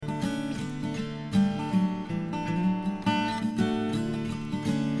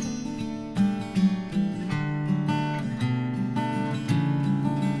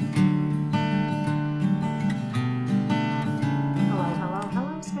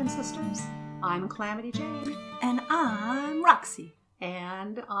Sisters. I'm Calamity Jane. And I'm Roxy.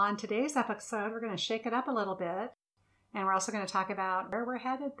 And on today's episode, we're going to shake it up a little bit. And we're also going to talk about where we're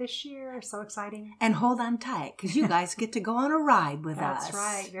headed this year. So exciting. And hold on tight, because you guys get to go on a ride with us. That's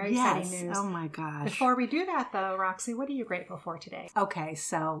right. Very exciting news. Oh my gosh. Before we do that, though, Roxy, what are you grateful for today? Okay,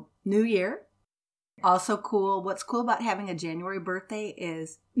 so New Year. Also cool. What's cool about having a January birthday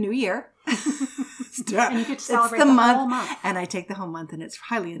is New Year. And you get to celebrate it's the whole month. And I take the whole month, and it's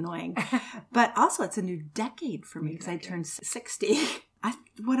highly annoying. But also, it's a new decade for me because I turned 60.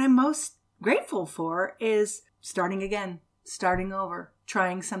 What I'm most grateful for is starting again, starting over,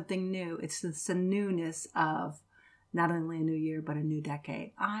 trying something new. It's the newness of not only a new year, but a new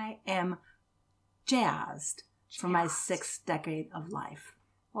decade. I am jazzed for my 6th decade of life.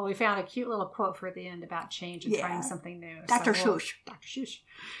 Well, we found a cute little quote for the end about change and trying something new. Dr. Seuss. Dr. Seuss.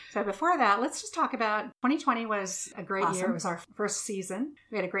 So before that, let's just talk about 2020 was a great year. It was our first season.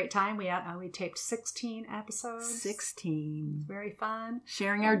 We had a great time. We taped 16 episodes. 16. Very fun.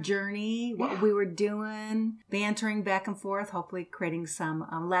 Sharing our journey, what we were doing, bantering back and forth, hopefully creating some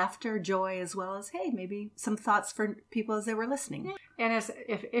laughter, joy, as well as, hey, maybe some thoughts for people as they were listening. Yeah. And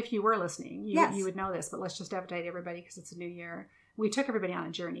if you were listening, you would know this, but let's just update everybody because it's a new year. We took everybody on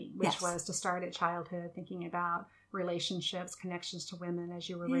a journey, which was to start at childhood, thinking about relationships, connections to women as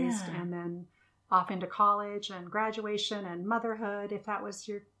you were raised, and then off into college and graduation and motherhood, if that was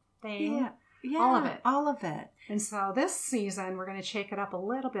your thing. Yeah, all of it. All of it. And so this season, we're going to shake it up a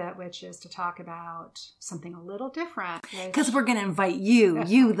little bit, which is to talk about something a little different. Because we're going to invite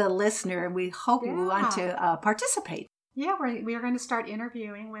you, the listener, and we hope you want to participate. Yeah, we are going to start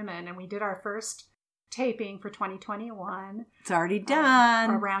interviewing women, and we did our first taping for 2021. It's already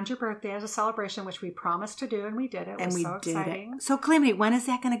done. Around your birthday as a celebration, which we promised to do, and we did it. It was so exciting. So, Calamity, when is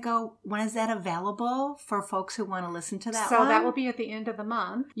that going to go? When is that available for folks who want to listen to that So that will be at the end of the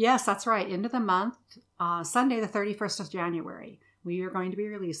month. Yes, that's right. End of the month, Sunday, the 31st of January. We are going to be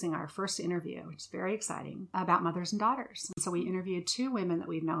releasing our first interview, which is very exciting, about mothers and daughters. And so we interviewed 2 women that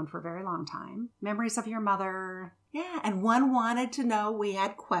we've known for a very long time. Memories of your mother. Yeah, and one wanted to know, we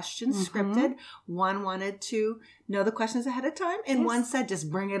had questions scripted. One wanted to know the questions ahead of time, and one said, just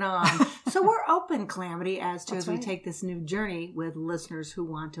bring it on. So we're open, Calamity, as we take this new journey with listeners who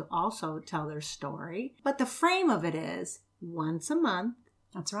want to also tell their story. But the frame of it is once a month.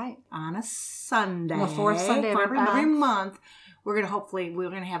 That's right. On a Sunday. The 4th Sunday of every month. We're going to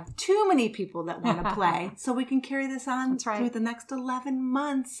have too many people that want to play, so we can carry this on through the next 11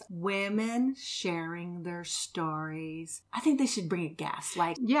 months. Women sharing their stories. I think they should bring a guest.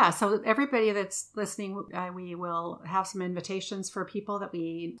 So everybody that's listening, we will have some invitations for people that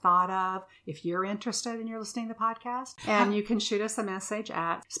we thought of. If you're interested and you're listening to the podcast, and you can shoot us a message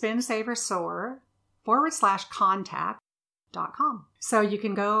at spinsaversoar/contact.com. So you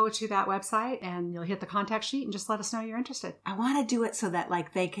can go to that website and you'll hit the contact sheet and just let us know you're interested. I want to do it so that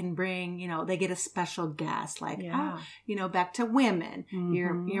they can bring, they get a special guest, back to women,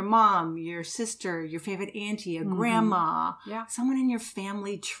 your mom, your sister, your favorite auntie, a grandma, someone in your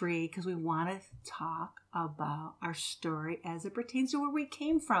family tree, because we want to talk about our story as it pertains to where we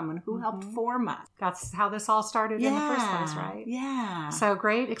came from and who helped form us. That's how this all started in the first place, right? Yeah. So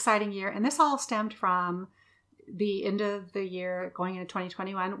great, exciting year. And this all stemmed from the end of the year going into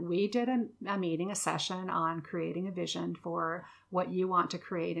 2021. We did a meeting, a session on creating a vision for what you want to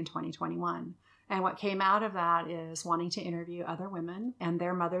create in 2021. And what came out of that is wanting to interview other women and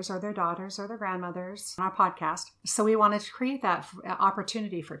their mothers or their daughters or their grandmothers on our podcast. So we wanted to create that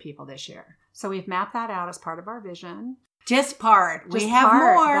opportunity for people this year. So we've mapped that out as part of our vision. We have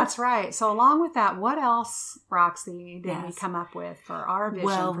more. That's right. So along with that, what else, Roxy, did we come up with for our vision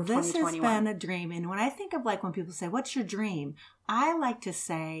for 2021? Well, this has been a dream. And when I think of when people say, what's your dream? I like to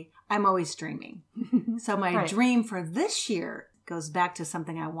say, I'm always dreaming. So my dream for this year goes back to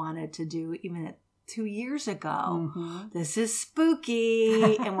something I wanted to do even 2 years ago. This is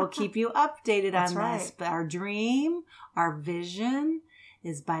spooky, and we'll keep you updated on this. But our dream, our vision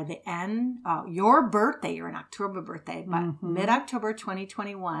is by the end, your birthday, you're an October birthday, but mid-October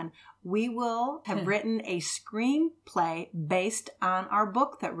 2021, we will have written a screenplay based on our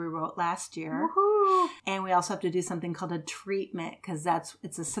book that we wrote last year. Woohoo! And we also have to do something called a treatment, because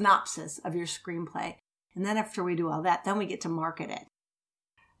it's a synopsis of your screenplay. And then after we do all that, then we get to market it.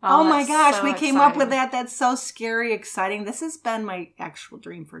 Oh my gosh, so we came up with that. That's so scary, exciting. This has been my actual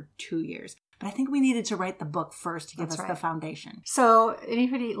dream for 2 years. But I think we needed to write the book first to give us the foundation. So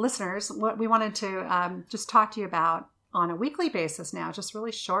anybody, listeners, what we wanted to just talk to you about on a weekly basis now, just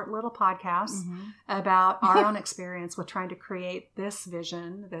really short little podcasts about our own experience with trying to create this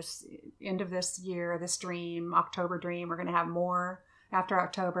vision, this end of this year, this dream, October dream. We're going to have more after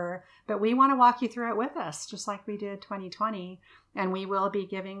October. But we want to walk you through it with us, just like we did 2020. And we will be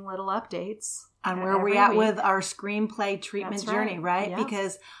giving little updates on where we're at with our screenplay treatment journey, right? Yeah.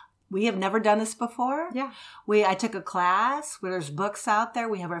 Because we have never done this before. Yeah. I took a class where there's books out there.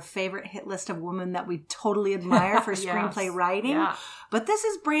 We have our favorite hit list of women that we totally admire for screenplay writing. Yeah. But this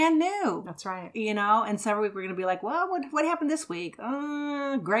is brand new. That's right. You know, and so we're going to be like, well, what happened this week?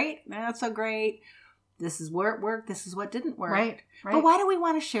 Great. Not so great. This is where it worked. This is what didn't work. Right. But why do we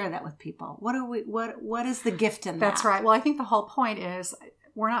want to share that with people? What is the gift in that? That's right. Well, I think the whole point is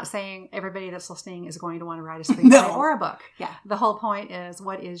we're not saying everybody that's listening is going to want to write a screenplay or a book. Yeah. The whole point is,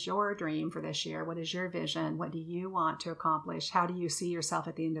 what is your dream for this year? What is your vision? What do you want to accomplish? How do you see yourself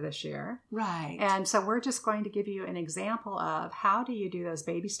at the end of this year? Right. And so we're just going to give you an example of how do you do those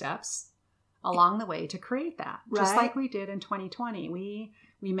baby steps along the way to create that. Right. Just like we did in 2020.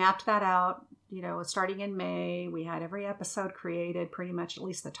 We mapped that out, starting in May. We had every episode created, pretty much at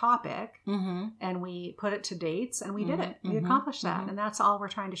least the topic, and we put it to dates, and we did it. We accomplished that, and that's all we're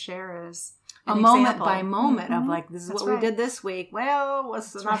trying to share is a moment by moment of like, this is what we did this week. Well,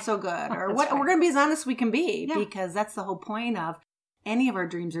 was not so good, or what we're going to be as honest as we can be, because that's the whole point of any of our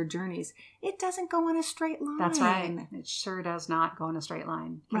dreams or journeys. It doesn't go in a straight line. That's right. It sure does not go in a straight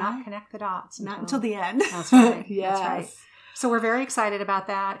line. You cannot connect the dots. Not until the end. That's right. Yes. That's right. So we're very excited about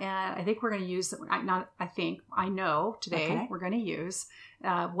that, and I think we're going to use, I know today we're going to use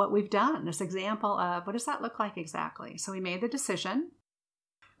what we've done, this example of what does that look like exactly. So we made the decision.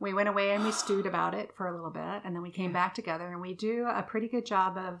 We went away and we stewed about it for a little bit, and then we came back together, and we do a pretty good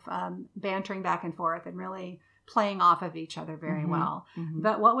job of bantering back and forth and really playing off of each other very well.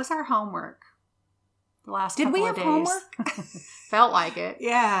 But what was our homework? The last Did we couple have of days. homework? Felt like it.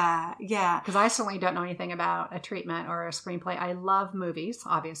 Yeah. Because I certainly don't know anything about a treatment or a screenplay. I love movies,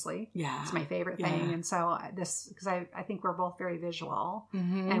 obviously. Yeah. It's my favorite thing. And so because I think we're both very visual,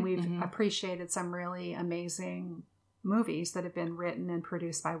 and we've appreciated some really amazing movies that have been written and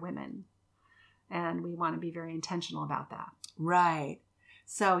produced by women. And we want to be very intentional about that. Right.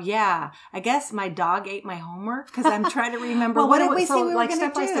 So, I guess my dog ate my homework because I'm trying to remember what did we say we were going to do?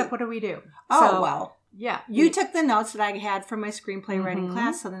 Step by step, what do we do? Yeah. You took the notes that I had from my screenplay writing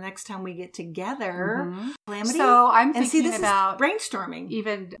class. So the next time we get together, Calamity, so I'm thinking about brainstorming.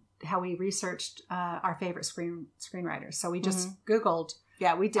 Even how we researched our favorite screenwriters. So we just Googled.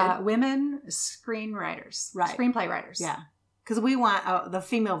 Yeah, we did. Women screenwriters. Right. Screenplay writers. Yeah. Because we want the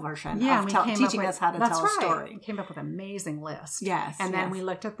female version of teaching us how to tell a story. We came up with an amazing list. Yes. And then we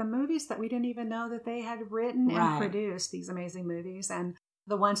looked at the movies that we didn't even know that they had written and produced these amazing movies. And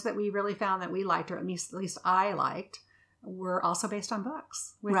the ones that we really found that we liked, or at least I liked, were also based on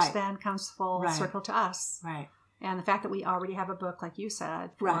books, which then comes full circle to us. Right. And the fact that we already have a book, like you said,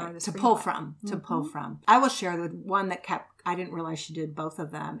 for to pull from. I will share the one that I didn't realize she did both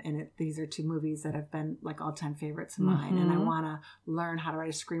of them. And these are two movies that have been like all-time favorites of mine. And I want to learn how to write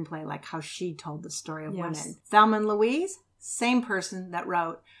a screenplay like how she told the story of women. Thelma and Louise, same person that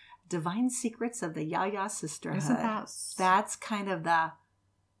wrote Divine Secrets of the Ya-Ya Sisterhood. Isn't that... That's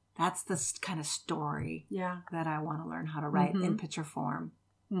the kind of story that I want to learn how to write in picture form.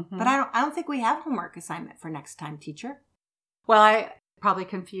 But I don't think we have homework assignment for next time, teacher. Well, I probably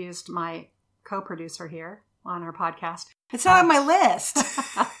confused my co-producer here on our podcast. It's not on my list.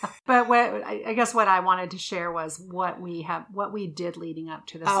 But I guess what I wanted to share was what we did leading up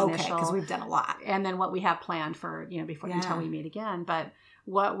to this initial. Because we've done a lot, and then what we have planned for until we meet again. But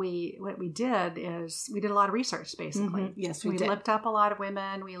what we did is we did a lot of research, basically. Yes, we did. We looked up a lot of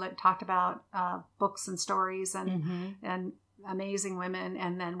women. We talked about books and stories and amazing women,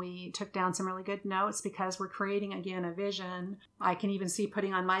 and then we took down some really good notes because we're creating again a vision. I can even see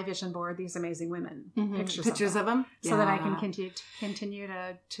putting on my vision board these amazing women, pictures of them, so that I can continue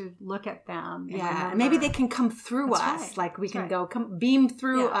to look at them. And maybe they can come through us, like we can go beam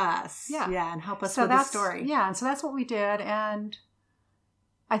through us, and help us with the story. Yeah, and so that's what we did, and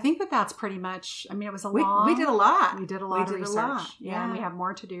I think that's pretty much. I mean, it was we did a lot. We did a lot of research, and we have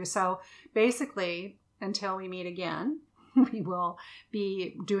more to do. So basically, until we meet again, we will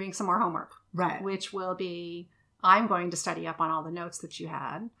be doing some more homework. Right. Which will be, I'm going to study up on all the notes that you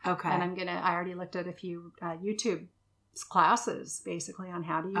had. Okay. And I already looked at a few YouTube classes basically on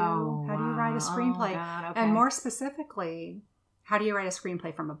how do you write a screenplay. And more specifically, how do you write a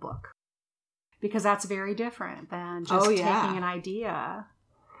screenplay from a book? Because that's very different than just taking an idea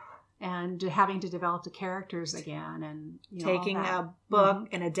and having to develop the characters again, and taking a book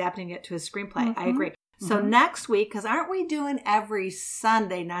and adapting it to a screenplay. I agree. So next week, because aren't we doing every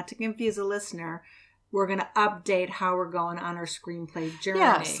Sunday, not to confuse a listener, we're going to update how we're going on our screenplay journey.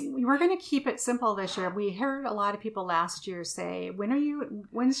 Yes, we're going to keep it simple this year. We heard a lot of people last year say,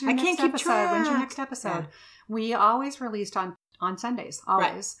 when's your next episode? When's your next episode? Yeah. We always released on Sundays,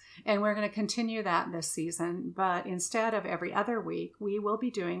 always. Right. And we're going to continue that this season. But instead of every other week, we will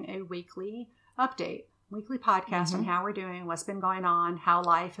be doing a weekly update, weekly podcast on how we're doing, what's been going on, how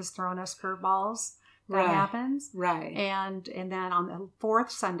life has thrown us curveballs. That happens. Right. And then on the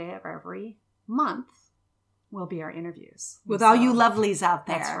fourth Sunday of every month will be our interviews. With all you lovelies out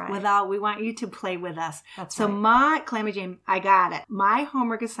there. That's right. We want you to play with us. That's so right. Calamity Jane, I got it. My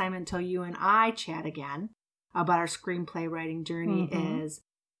homework assignment until you and I chat again about our screenplay writing journey is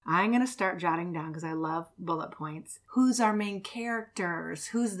I'm going to start jotting down, because I love bullet points. Who's our main characters?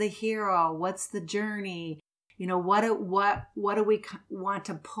 Who's the hero? What's the journey? You know, what do we want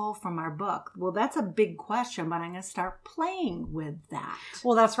to pull from our book? Well, that's a big question, but I'm going to start playing with that.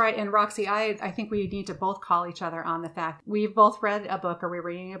 Well, that's right. And Roxy, I think we need to both call each other on the fact we've both read a book, or we're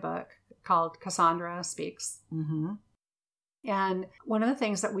reading a book called Cassandra Speaks. Mm-hmm. And one of the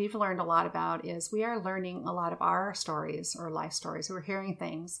things that we've learned a lot about is we are learning a lot of our stories or life stories. We're hearing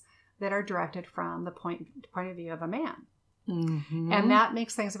things that are directed from the point of view of a man. Mm-hmm. And that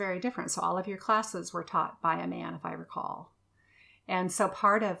makes things very different. So all of your classes were taught by a man, if I recall. And so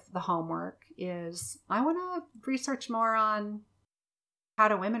part of the homework is I want to research more on how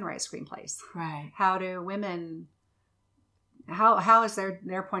do women write screenplays? Right. How do women, how is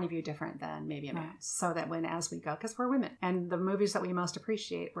their point of view different than maybe a man's? So that as we go, because we're women. And the movies that we most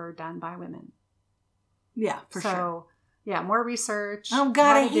appreciate were done by women. Yeah, for sure. So, yeah, more research. Oh,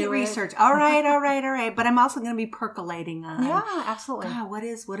 God, I hate research. All right. But I'm also going to be percolating on. Yeah, absolutely. God, what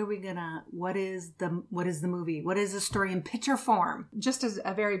is the movie? What is the story in picture form? Just as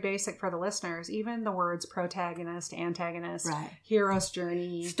a very basic for the listeners, even the words protagonist, antagonist, hero's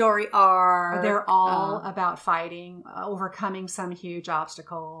journey, story arc, they're all about fighting, overcoming some huge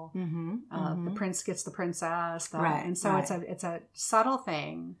obstacle. The prince gets the princess. And so it's a subtle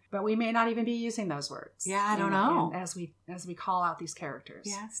thing, but we may not even be using those words. Yeah, I don't know. As we call out these characters.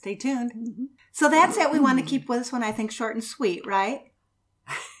 Yeah, stay tuned. Mm-hmm. So that's it. We want to keep this one, I think, short and sweet, right?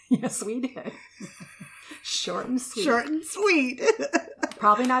 Yes, we did. Short and sweet. Short and sweet.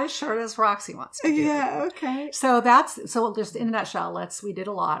 Probably not as short as Roxy wants to do. Yeah, okay. So just in a nutshell, we did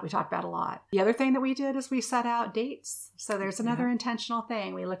a lot. We talked about a lot. The other thing that we did is we set out dates. So there's another intentional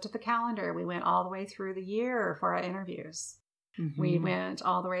thing. We looked at the calendar. We went all the way through the year for our interviews. Mm-hmm. We went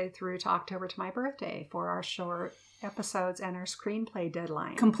all the way through to October to my birthday for our short episodes and our screenplay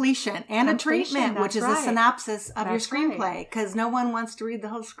deadline. Completion and a treatment, which is a synopsis of your screenplay, because no one wants to read the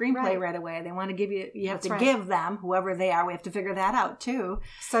whole screenplay right away. They want to give you have to give them, whoever they are, we have to figure that out too.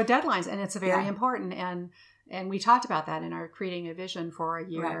 So deadlines, and it's very important. And we talked about that in our creating a vision for a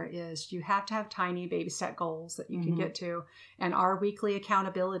year is you have to have tiny baby step goals that you can get to. And our weekly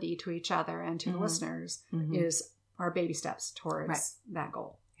accountability to each other and to the listeners is our baby steps towards that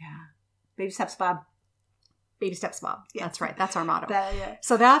goal. Yeah. Baby steps, Bob. Baby steps, Bob. Yeah. That's right. That's our motto.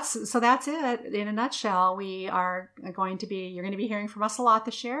 So that's it. In a nutshell, you're going to be hearing from us a lot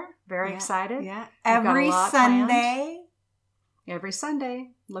this year. Very excited. Yeah. Every Sunday. Every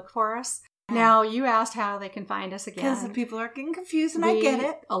Sunday. Look for us. Now, you asked how they can find us again. Because people are getting confused, and I get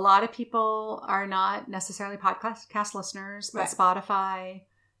it. A lot of people are not necessarily podcast listeners, but Spotify,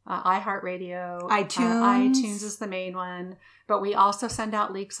 iHeartRadio, iTunes is the main one. But we also send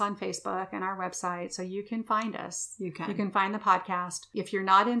out leaks on Facebook and our website, so you can find us. You can find the podcast. If you're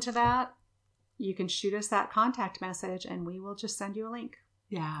not into that, you can shoot us that contact message, and we will just send you a link.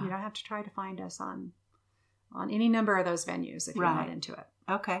 Yeah, you don't have to try to find us on any number of those venues if you're not into it.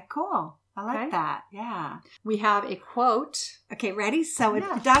 Okay, cool. I like that. Yeah. We have a quote. Okay, ready? So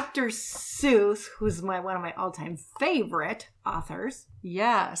it's Dr. Seuss, who's one of my all-time favorite authors.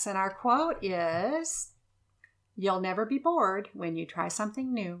 Yes, and our quote is, "You'll never be bored when you try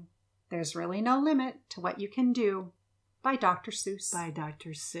something new. There's really no limit to what you can do." By Dr. Seuss. By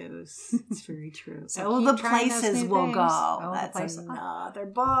Dr. Seuss. It's very true. So the places we'll go. That's another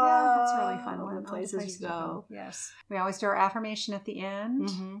book. Yeah, that's a really fun one. The places you go. Yes. We always do our affirmation at the end.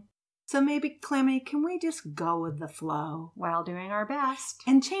 Mm-hmm. So maybe, Clemmy, can we just go with the flow? While doing our best.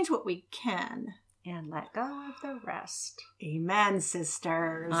 And change what we can. And let go of the rest. Amen,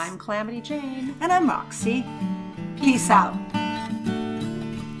 sisters. I'm Calamity Jane. And I'm Roxy. Peace out.